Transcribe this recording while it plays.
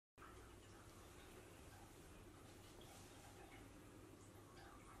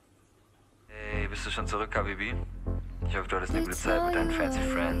bist du schon zurück, Habibi? Ich hoffe, du hattest eine gute Zeit mit deinen fancy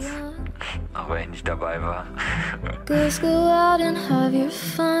friends. Auch wenn ich nicht dabei war. Girls go out and have your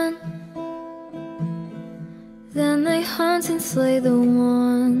fun. Then they hunt and slay the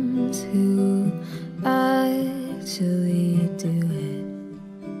ones who actually do it.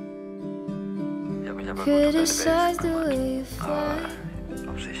 Ich hab mich aber gut auf deine Criticize the Base way you gefreut. fly. Aber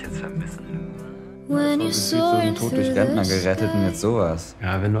ob sie dich jetzt vermissen? When you're So den soaring Tod through durch Rentner the gerettet und jetzt sowas.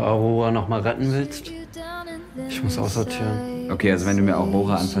 Ja, wenn du Aurora noch mal retten willst. Ich muss aussortieren. Okay, also wenn du mir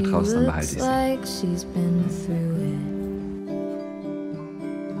Aurora anvertraust, dann behalte ich sie. like she's been through it.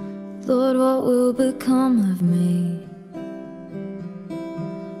 Lord, what will become of me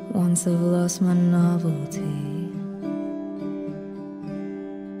once I've lost my novelty?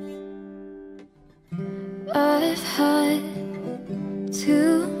 I've had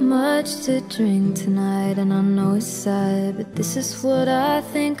too much to drink tonight, and I know it's sad, but this is what I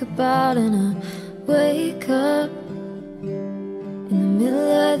think about, and I wake up in the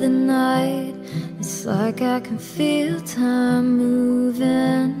middle of the night. It's like I can feel time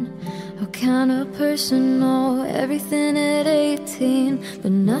moving. How can a person know everything at 18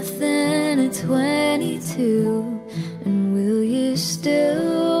 but nothing at 22? And will you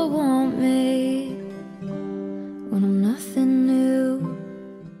still want me when I'm nothing new?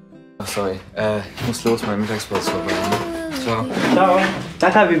 Ach, sorry. Ich muss los, meine Mittagspause vorbei. Ne? Ciao. Ciao.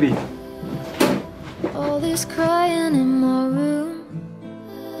 Danke, Habibi. All this crying in my room.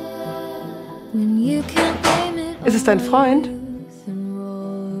 When you can't blame it. Ist es dein Freund?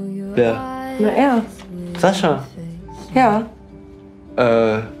 Wer? Na er. Sascha. Ja.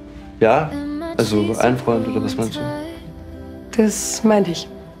 Ja. Also ein Freund oder was meinst du? Das meinte ich.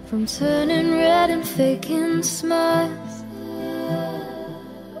 From turning red and faking smiles.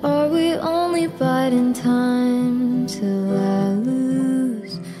 Are we only biding time till I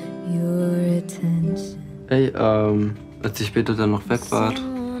lose your attention? Ey, als ich später dann noch weg war,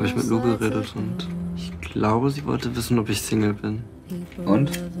 habe ich mit Lou geredet und ich glaube, sie wollte wissen, ob ich Single bin.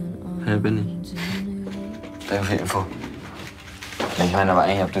 Und? Ja, bin ich. Danke für die Info. Ich meine aber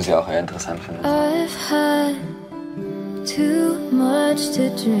eigentlich, ob du sie auch eher interessant findest. I've had too much to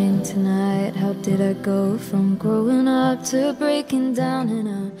drink tonight. How did I go from growing up to breaking down in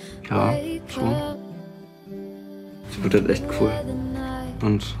a Ja, schon. Sie wird halt echt cool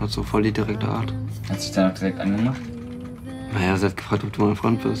und hat so voll die direkte Art. Hat sich dann auch direkt angemacht? Naja, sie hat gefragt, ob du mein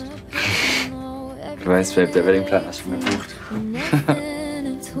Freund bist. Du weißt, Babe, der Weddingplan hast du mir gebucht.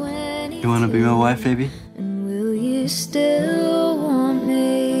 You wanna be my wife, baby? And will you still want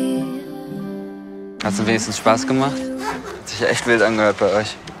me? Hat's denn wenigstens Spaß gemacht? Hat sich echt wild angehört bei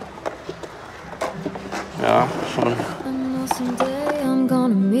euch. Ja, schon. I know someday I'm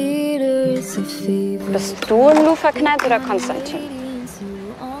gonna meet her. It's a fever. Bist du in Lou verknallt oder Konstantin?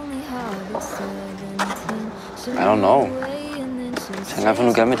 I don't know. Ich hänge einfach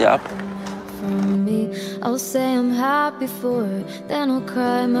nur gern mit dir ab. From me, I'll say I'm happy for her, then I'll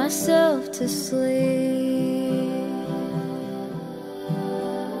cry myself to sleep.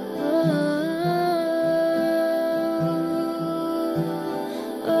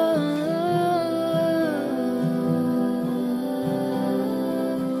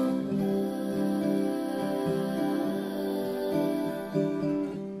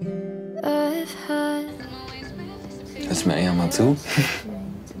 I've had Hörst du mir eher mal zu?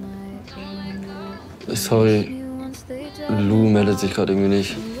 Sorry, Lou meldet sich gerade irgendwie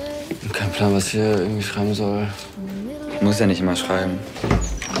nicht. Kein Plan, was ich hier irgendwie schreiben soll. Muss ja nicht immer schreiben.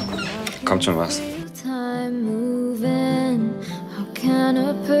 Kommt schon was. time moving. How can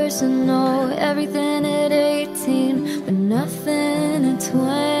a person know everything at 18 but nothing at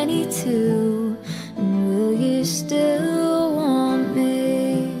 22? And will you still want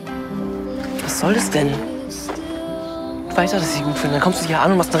me? Was soll das denn? Du weißt ja, dass ich sie gut finde. Dann kommst du hier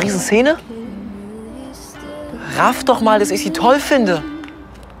an und machst eine riesen Szene? Raff doch mal, dass ich sie toll finde.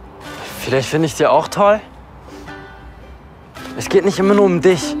 Vielleicht finde ich dir auch toll. Es geht nicht immer nur um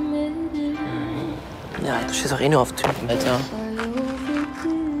dich. Ja, du stehst doch eh nur auf Typen, Alter.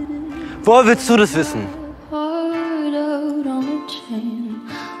 Woher willst du das wissen? Hard out on a chain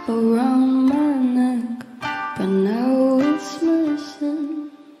around my neck, but now it's missing.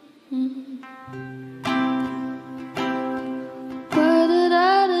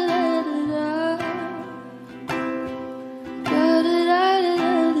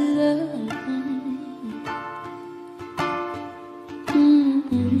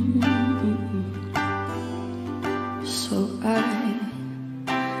 So I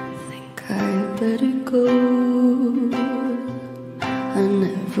think I better go. I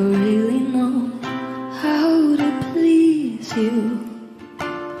never really know how to please you.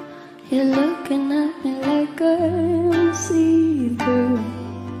 You look looking at me like I'm see-through.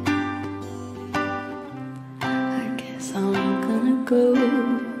 I guess I'm gonna go.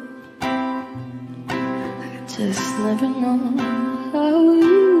 I just never know how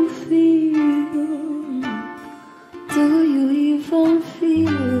you feel. Do you even feel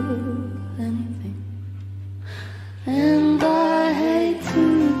anything? And I hate to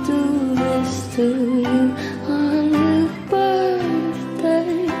do this to you on your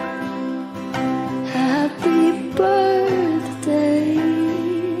birthday. Happy birthday,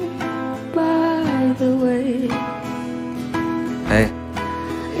 by the way. Hey.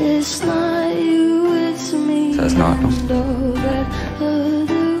 It's not you, it's me. Ist alles in Ordnung? And all that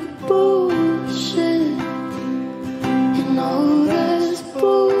other bullshit. You know that's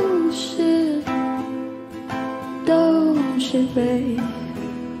bullshit. Don't you, babe?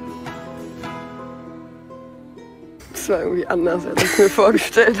 Das war irgendwie anders, als ich mir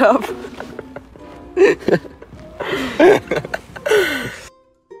vorgestellt habe.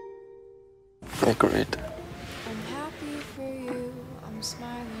 Agreed.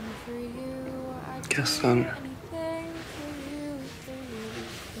 Gestern.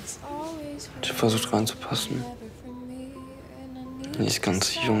 Ich habe versucht reinzupassen. In dieses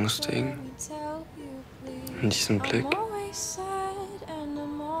ganz junges Ding. In diesen Blick.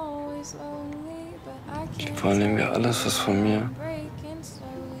 Die wollen irgendwie alles, was von mir.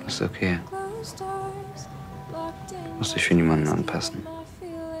 Ist okay. Muss dich für niemanden anpassen.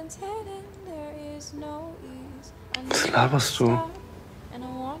 Was laberst du?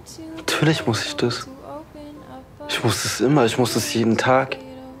 Natürlich muss ich das. Ich muss das immer, ich muss das jeden Tag.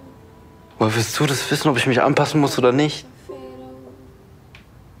 Woher willst du das wissen, ob ich mich anpassen muss oder nicht?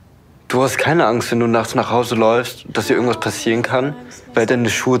 Du hast keine Angst, wenn du nachts nach Hause läufst, dass dir irgendwas passieren kann, weil deine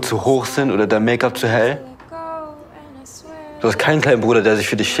Schuhe zu hoch sind oder dein Make-up zu hell? Du hast keinen kleinen Bruder, der sich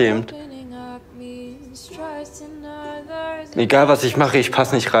für dich schämt. Egal was ich mache, ich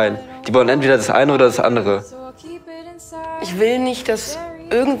passe nicht rein. Die wollen entweder das eine oder das andere. Ich will nicht, dass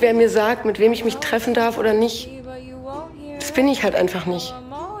irgendwer mir sagt, mit wem ich mich treffen darf oder nicht. Das bin ich halt einfach nicht.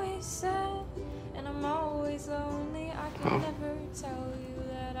 Wow.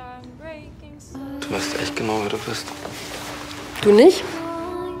 Du weißt echt genau, wer du bist. Du nicht?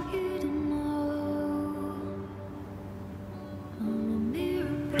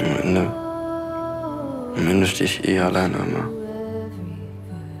 Am Ende stehe ich eh alleine immer.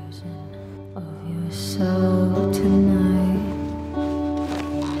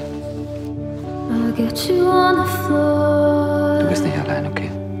 Du bist nicht allein,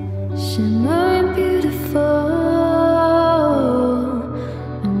 okay?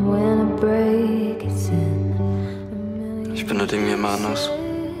 Ich bin halt irgendwie immer anders.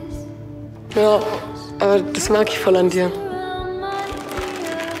 Ja, aber das mag ich voll an dir.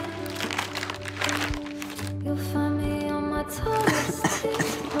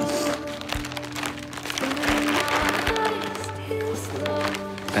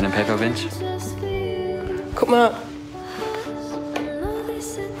 Bei einem Paper Bench? Guck mal,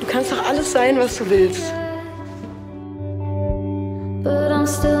 du kannst doch alles sein, was du willst. But I'm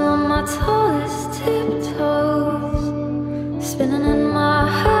still on my tallest tiptoes, spinning in my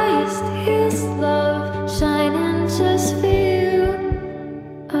highest heels, love shining just for you.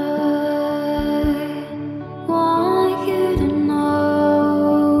 I want you to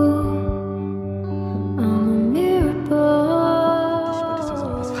know I'm a miracle. Ich wollte dich sowieso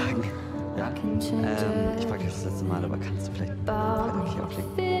noch was fragen. Ja? Ich frage dich das letzte Mal, aber kannst du vielleicht Freitag hier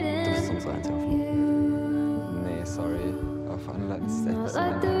auflegen? Du bist uns so einzukaufen. Nee, sorry. Aber vor allem Leuten ist es echt ein bisschen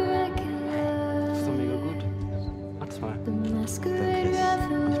langweilig. Das ist doch mega gut. Mach's mal. Wirklich. Und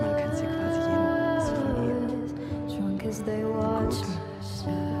ich meine, du kennst hier quasi jeden. Das ist Familie. Gut.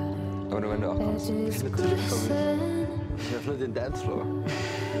 Aber nur wenn du auch kommst. Ich will natürlich kommen. Ich öffne den Dancefloor.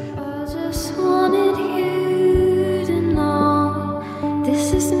 I just wanted you to know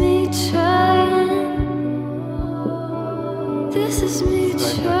this is me trying. This is me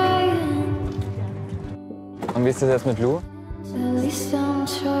trying. Und wie ist das jetzt mit Lou? At least I'm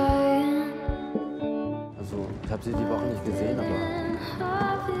trying. Also, ich habe sie die Woche nicht gesehen, aber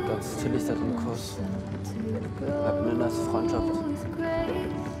ganz chillig seit dem Kuss. Wir hatten eine nice Freundschaft.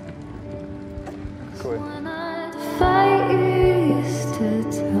 Cool. Fight you used to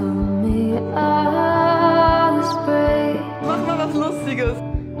tell me I was brave. Mach mal was Lustiges.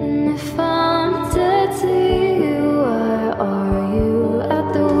 And if I'm dead to you, why are you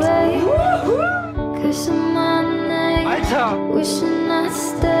at the wake? 'Cause of my name, Alter! wishing I'd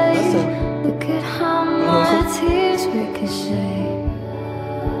stay. Look at how my tears ricochet.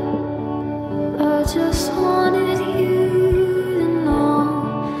 I just wanted you to know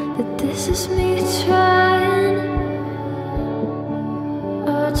that this is me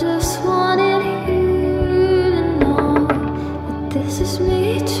just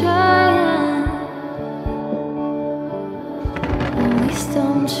me trying. At least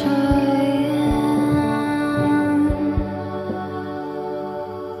I'm trying.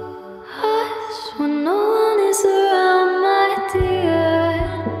 Hush when no one is around, my dear.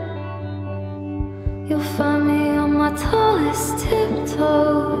 You'll find me on my tallest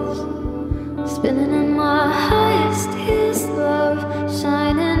tiptoes, spinning in my highest heels, love,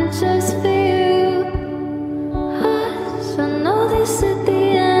 shining just for you. Hush, I know this at the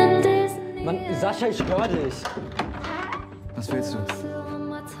end is Mann, Sascha, ich höre dich. Was willst du?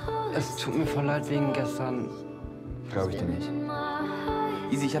 Es tut mir voll leid wegen gestern. Glaube ich dir nicht.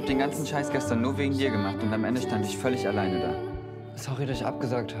 Isi, ich habe den ganzen Scheiß gestern nur wegen dir gemacht und am Ende stand ich völlig alleine da. Sorry, dass ich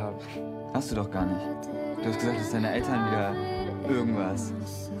abgesagt habe. Hast du doch gar nicht. Du hast gesagt, dass deine Eltern wieder irgendwas.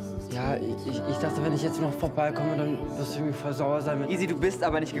 Ja, ich dachte, wenn ich jetzt noch vorbeikomme, dann wirst du irgendwie voll sauer sein mit... Isi, du bist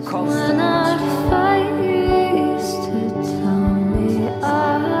aber nicht gekommen. when I fight you used to tell me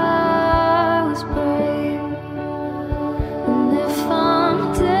I was brave. And if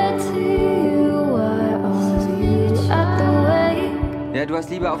I'm dead to you, why are you at the wake? Ja, du hast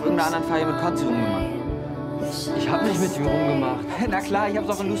lieber auf irgendeiner anderen Feier mit Konzi rumgemacht. Ich hab nicht mit ihm rumgemacht. Na klar, ich hab's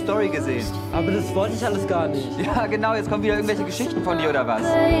auch in Lou Story gesehen. Aber das wollte ich alles gar nicht. Ja, genau, jetzt kommen wieder irgendwelche Geschichten von dir oder was?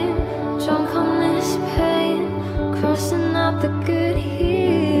 Drunk on this pain, crossing out the good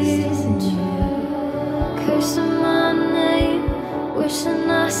years. Cursing my name, wishing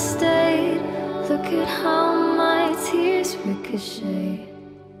I stayed. Look at how my tears ricochet.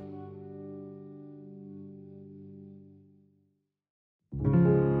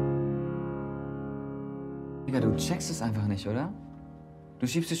 Digga, du checkst es einfach nicht, oder? Du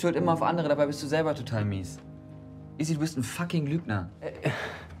schiebst die Schuld immer auf andere, dabei bist du selber total mies. Isi, du bist ein fucking Lügner.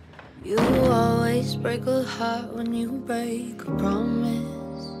 You always break a heart when you break a promise.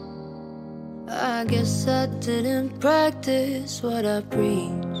 I guess I didn't practice what I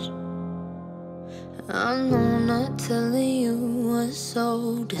preached. I know not telling you was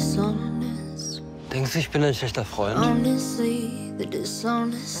so dishonest. Denkst du, ich bin ein schlechter Freund? Honestly, the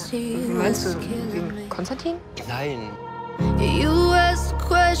dishonesty Meinst was du killing wegen me. Konstantin? Nein. You asked a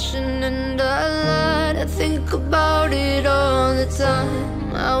question and I lied. I think about it all the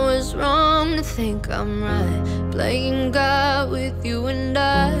time. I was wrong to think I'm right, playing God with you and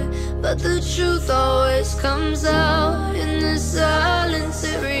I. But the truth always comes out. In the silence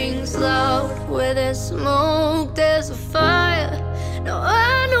it rings loud. Where there's smoke there's a fire. Now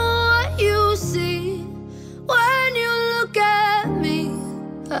I know what you see when you look at me.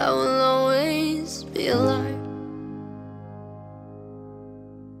 I will always be alive.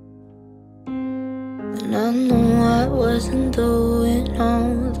 And I know I wasn't doing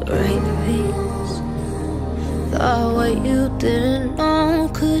all the right things. Thought what you didn't know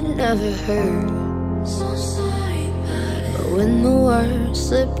could never hurt. So sorry about it. But when the words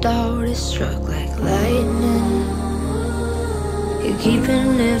slipped out, it struck like lightning. You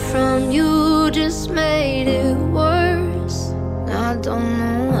keeping it from you just made it worse. I don't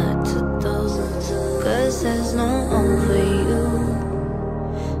know what to do, 'cause there's no home for you.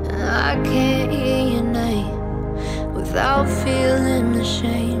 I can't hear your name without feeling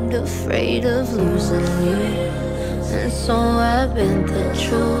ashamed, afraid of losing you. And so I've been the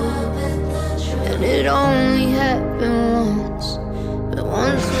truth, and it only happened once, but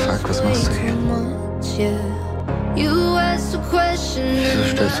once Fuck, was machst du hier? too much, yeah. You asked a question Wieso and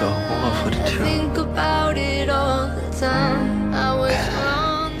stellst du Aurora vor die I Tür? think about it all the time. I was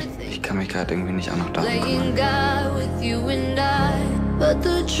wrong to think Ich kann mich gerade irgendwie nicht auch noch darum kümmern. playing God with you and I, but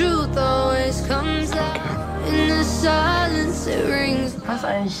the truth always comes out. In the silence it rings. Was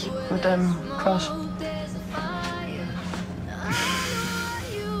eigentlich mit deinem Crush?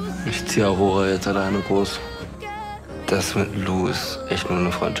 Ich ziehe Aurora jetzt alleine groß. Das mit Lou ist echt nur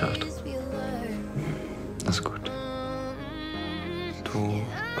eine Freundschaft. Das ist gut. Du,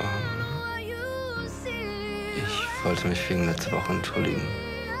 ich wollte mich wegen letzter Woche entschuldigen.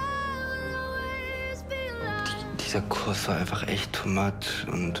 Dieser Kurs war einfach echt too much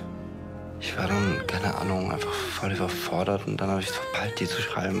und ich war dann, keine Ahnung, einfach voll überfordert und dann habe ich es verpeilt, die zu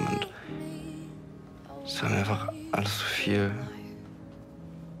schreiben und es war mir einfach alles zu viel.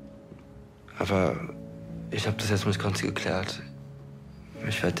 Aber ich habe das jetzt mit Konzi geklärt.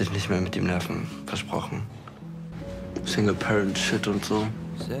 Ich werde dich nicht mehr mit ihm nerven, versprochen. Single-Parent-Shit und so.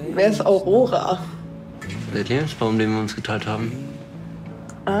 Wer ist Aurora? Der Lebensbaum, den wir uns geteilt haben.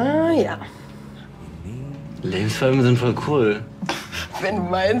 Ah, ja. Lebensbäume sind voll cool. Wenn du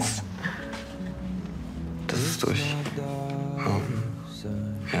meinst. Das ist durch.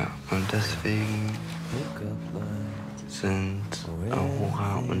 Ja, und deswegen sind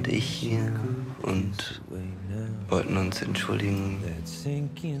Aurora und ich hier und wollten uns entschuldigen.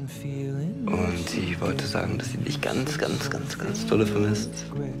 Und sie wollte sagen, dass sie dich ganz, ganz, ganz, ganz dolle vermisst.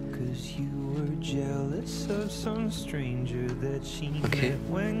 Okay.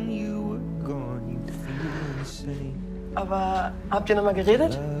 Aber habt ihr nochmal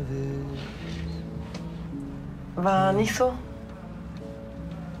geredet? War nicht so?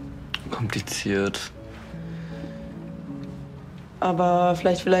 Kompliziert. Aber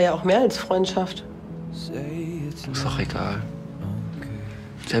vielleicht will er ja auch mehr als Freundschaft. Ist auch egal.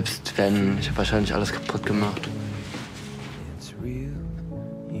 Selbst wenn, ich habe wahrscheinlich alles kaputt gemacht.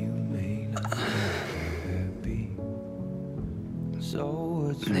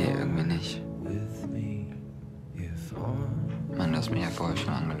 Nee, irgendwie nicht. Mann, du hast mich ja vorher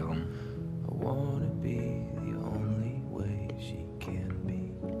schon angelogen.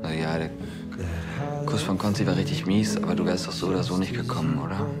 Also ja, der Kuss von Konzi war richtig mies, aber du wärst doch so oder so nicht gekommen,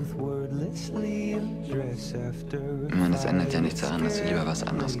 oder? Ich meine, das ändert ja nichts daran, dass du lieber was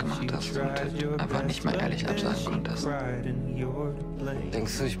anderes gemacht hast und einfach nicht mal ehrlich absagen konntest.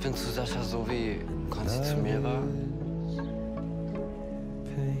 Denkst du, ich bin zu Sascha so, wie Konzi zu mir war?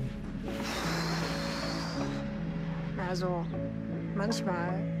 Also,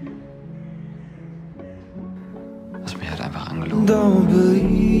 manchmal. Hast mich halt einfach angelogen. Don't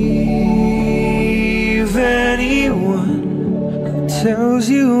believe anyone who tells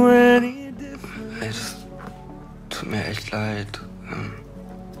you any different. Ey, das tut mir echt leid.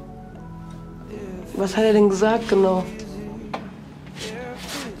 Was hat er denn gesagt genau?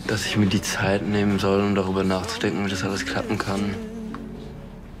 Dass ich mir die Zeit nehmen soll, um darüber nachzudenken, wie das alles klappen kann.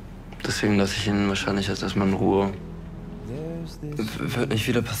 Deswegen lasse ich ihn wahrscheinlich jetzt erstmal in Ruhe. Wird nicht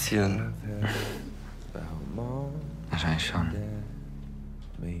wieder passieren. Wahrscheinlich schon.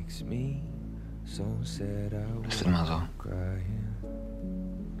 Ist immer so.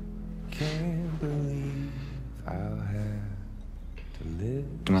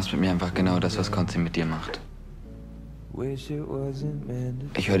 Du machst mit mir einfach genau das, was Konzi mit dir macht.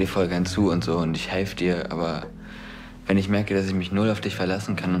 Ich höre dir voll gern zu und so und ich helfe dir, aber wenn ich merke, dass ich mich null auf dich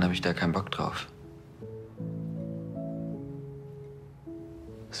verlassen kann, dann habe ich da keinen Bock drauf.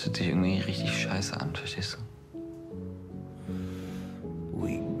 Das fühlt sich irgendwie richtig scheiße an, verstehst du?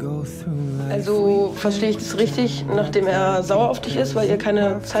 Also, verstehe ich das richtig, nachdem er sauer auf dich ist, weil ihr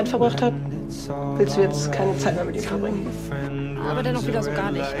keine Zeit verbracht habt, willst du jetzt keine Zeit mehr mit ihm verbringen? Aber dennoch wieder so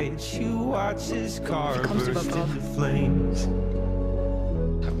gar nicht. Wie kommst du überhaupt drauf?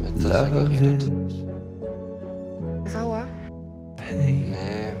 Ich hab mit Sascha geredet. Sauer?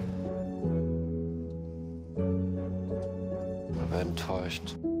 Nee. Aber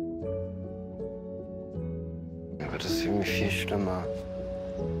enttäuscht. Aber das ist irgendwie viel schlimmer.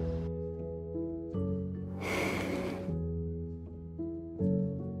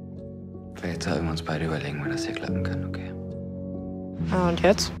 Vielleicht sollten wir uns beide überlegen, wie das hier klappen kann, okay? Ah, und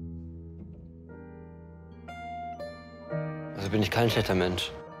jetzt? Also bin ich kein schlechter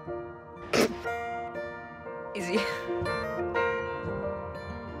Mensch. Easy.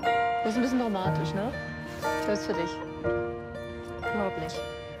 Das ist ein bisschen dramatisch, ne? Das ist für dich. Überhaupt nicht.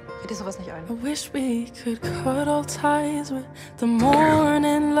 Fällt dir sowas nicht ein? I wish we could cut all ties with the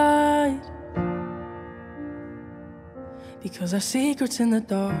morning light. Because our secrets in the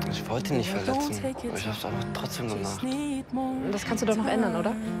dark. Ich wollte ihn nicht verletzen, aber ich hab's einfach trotzdem gemacht. Das kannst du doch noch ändern,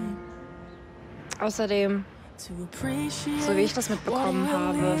 oder? Außerdem, so wie ich das mitbekommen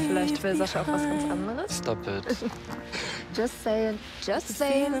habe, vielleicht will Sascha auch was ganz anderes. Stop it. Just saying, just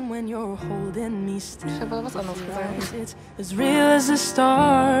saying. Ich habe was anderes gesagt. It's as real as the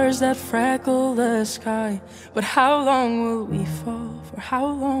stars that freckle the sky. But how long will we fall? For how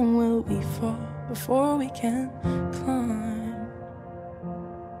long will we fall before we can climb?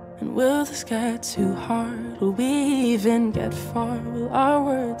 And will this get too hard? Will we even get far? Will our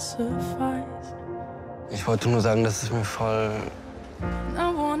words suffice? Ich wollte nur sagen, dass es mir voll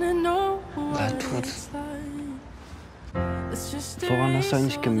leid tut. Woran hast du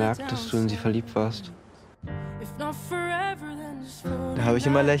eigentlich gemerkt, dass du in sie verliebt warst? Da habe ich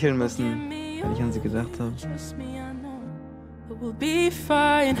immer lächeln müssen, wenn ich an sie gedacht habe. We'll be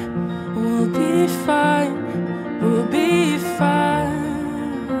fine, we'll be fine, we'll be fine.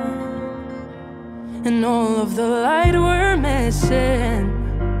 And all of the light we're missing,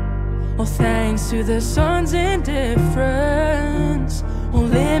 all thanks to the sun's indifference. Oh,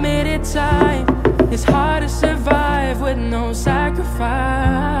 limited time, it's hard to survive with no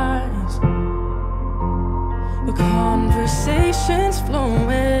sacrifice. The conversation's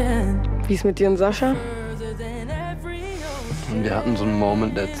flowing. Wie ist mit dir und Sascha? Und wir hatten so einen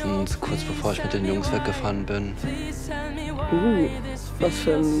Moment letztens, kurz bevor ich mit den Jungs weggefahren bin. Was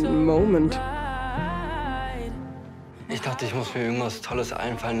für ein Moment. Ich dachte, ich muss mir irgendwas Tolles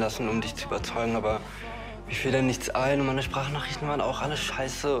einfallen lassen, um dich zu überzeugen, aber mir fiel dann nichts ein und meine Sprachnachrichten waren auch alle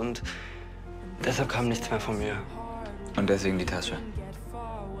scheiße und deshalb kam nichts mehr von mir. Und deswegen die Tasche?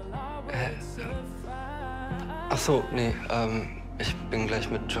 Ach so, nee, ich bin gleich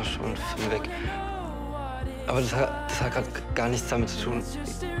mit Josh und Finn weg. Aber das hat gar nichts damit zu tun.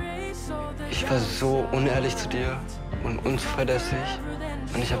 Ich war so unehrlich zu dir und unzuverlässig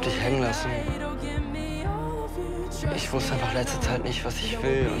und ich habe dich hängen lassen. Ich wusste einfach letzte Zeit nicht, was ich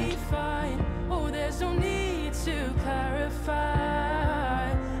will und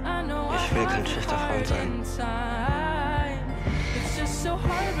ich will kein schlechter Freund sein.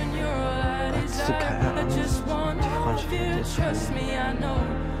 Hattest du keine Angst, die Freundschaft mit dir zu verlieren?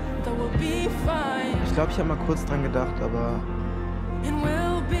 Ich glaube, ich habe mal kurz dran gedacht, aber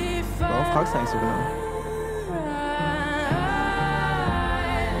warum fragst du eigentlich so genau?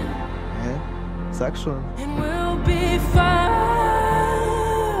 Hä? Sag schon.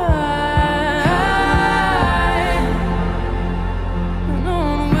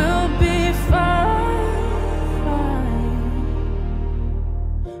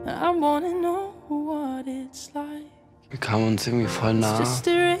 Wir kamen uns irgendwie voll nah.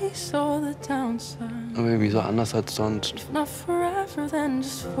 Aber irgendwie so anders als sonst.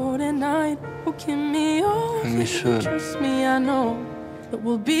 Irgendwie schön. But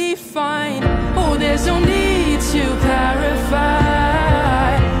we'll be fine. Oh, there's no need to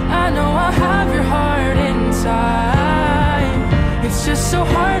clarify. I know I have your heart inside. It's just so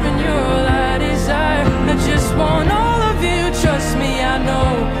hard when you're all I desire. I just want all of you. Trust me, I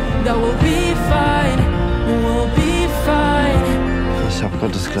know that we'll be fine. We'll be fine. Ich hab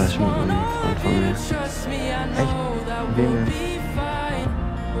grad das Gleiche mit einem Freund von mir. Echt? Wem denn?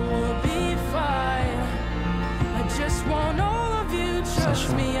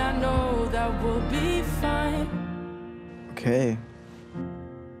 Sascha. Okay.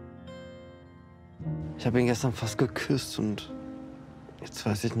 Ich habe ihn gestern fast geküsst und jetzt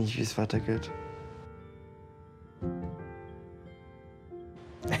weiß ich nicht, wie es weitergeht.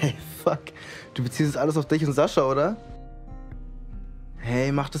 Hey, fuck. Du beziehst alles auf dich und Sascha, oder?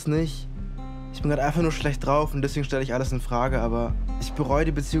 Hey, mach das nicht. Ich bin gerade einfach nur schlecht drauf und deswegen stelle ich alles in Frage, aber ich bereue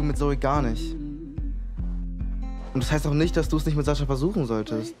die Beziehung mit Zoe gar nicht. Und das heißt auch nicht, dass du es nicht mit Sascha versuchen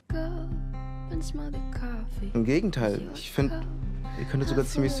solltest. Im Gegenteil, ich finde, ihr könntet sogar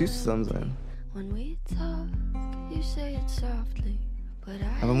ziemlich süß zusammen sein.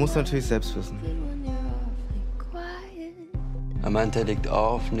 Aber man muss natürlich selbst wissen. Er meint, er legt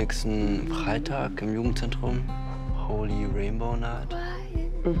auf nächsten Freitag im Jugendzentrum. Holy Rainbow Night.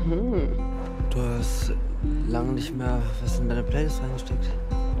 Mhm. Du hast lange nicht mehr was in deine Playlist reingesteckt.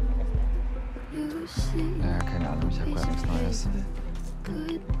 Ja, keine Ahnung, ich habe gerade nichts Neues.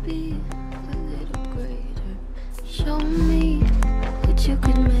 Show me what you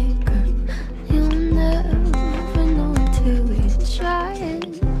could make her. You'll never know until we try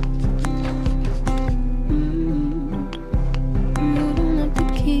it. You don't have to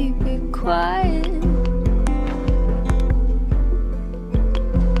keep it quiet.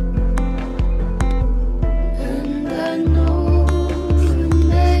 And I know it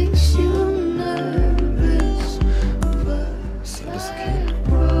makes you nervous, but Ist alles okay? I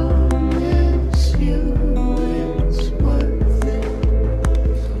promise you it's worth it.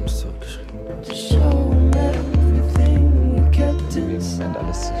 Wir haben es zurückgeschrieben. To show everything you kept Im inside. Moment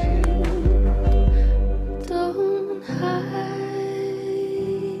alles zu viel. Don't hide,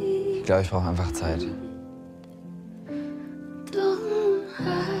 Ich glaube, ich brauche einfach Zeit. don't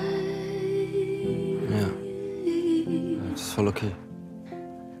hide. Ja, das ist voll okay.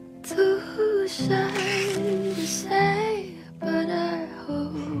 Too shy to say, but I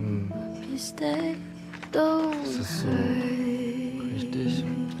hope you stay. Don't Ist das so richtig?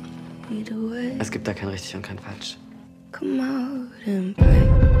 hide away. Es gibt da kein richtig und kein falsch. Come out and play.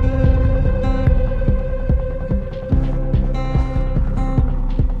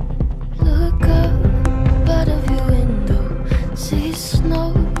 Look up out of your window, see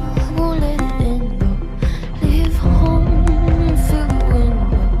snow, won't let it in though. Leave home and fill the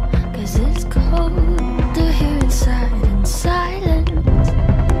window, 'cause it's colder here inside in silence.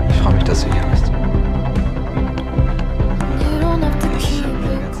 Ich freue mich, dass du hier bist. You don't have to Ich keep habe mir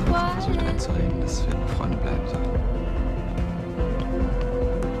die it ganze Zeit versucht quiet. einzureden, dass wir Freunde bleiben sollen.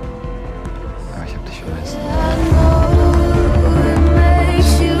 Aber ich habe dich vermisst. I know it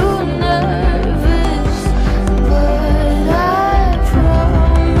makes you nervous, but I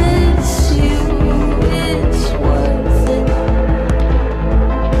promise you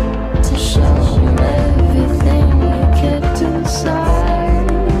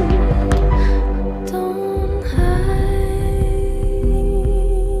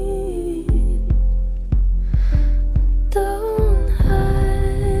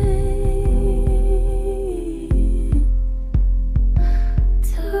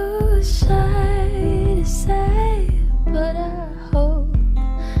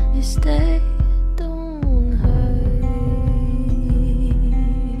you stay, don't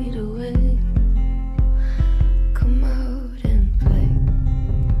hide away. Come out and play.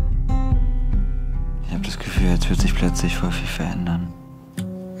 Ich habe das Gefühl, jetzt wird sich plötzlich voll viel verändern.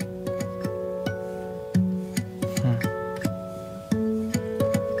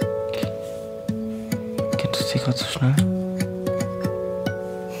 Geht das dir gerade so schnell?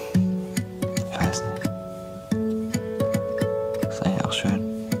 Ich weiß nicht. Das ist eigentlich auch schön.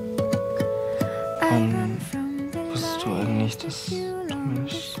 Wusstest du eigentlich, dass du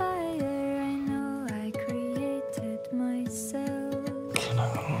mich... Keine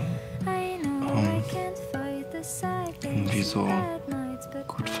Ahnung. Irgendwie so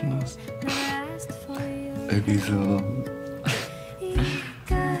gut findest? Irgendwie so...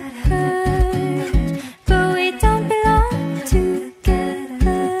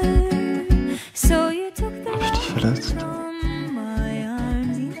 Hab ich dich verletzt?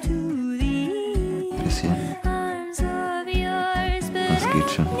 Bisschen. Das geht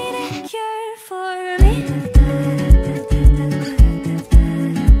schon.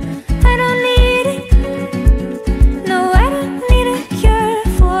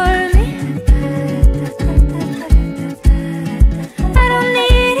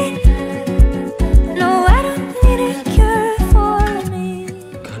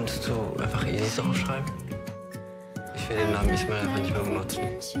 Könntest du einfach Isi draufschreiben? Ich will den Namen Ismail einfach nicht mehr benutzen.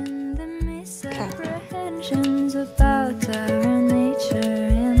 Klar.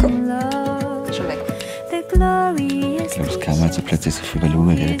 Guck. Schon weg. Ich glaube, es kam, als du plötzlich so viel über Lu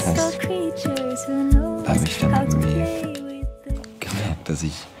geredet hast. Da habe ich dann irgendwie gemerkt, dass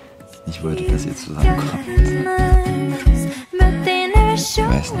ich nicht wollte, dass ihr zusammenkommt. Ich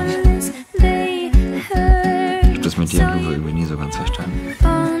weiß nicht. Ich habe das mit dir und Lu irgendwie nie so ganz verstanden.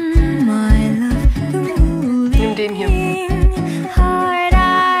 Nimm den hier.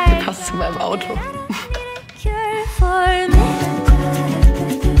 Der passt zu meinem Auto.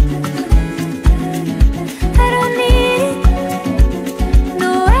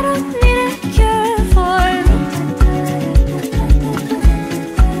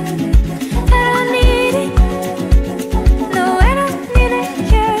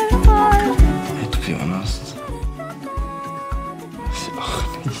 To be honest. Ich auch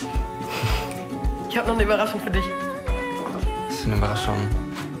nicht. Ich habe noch eine Überraschung für dich. Das ist eine Überraschung.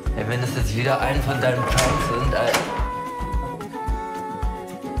 Ey, wenn das jetzt wieder ein von deinen Pranks sind, ey.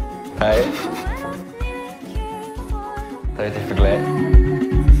 Hi. Soll ich dich begleiten?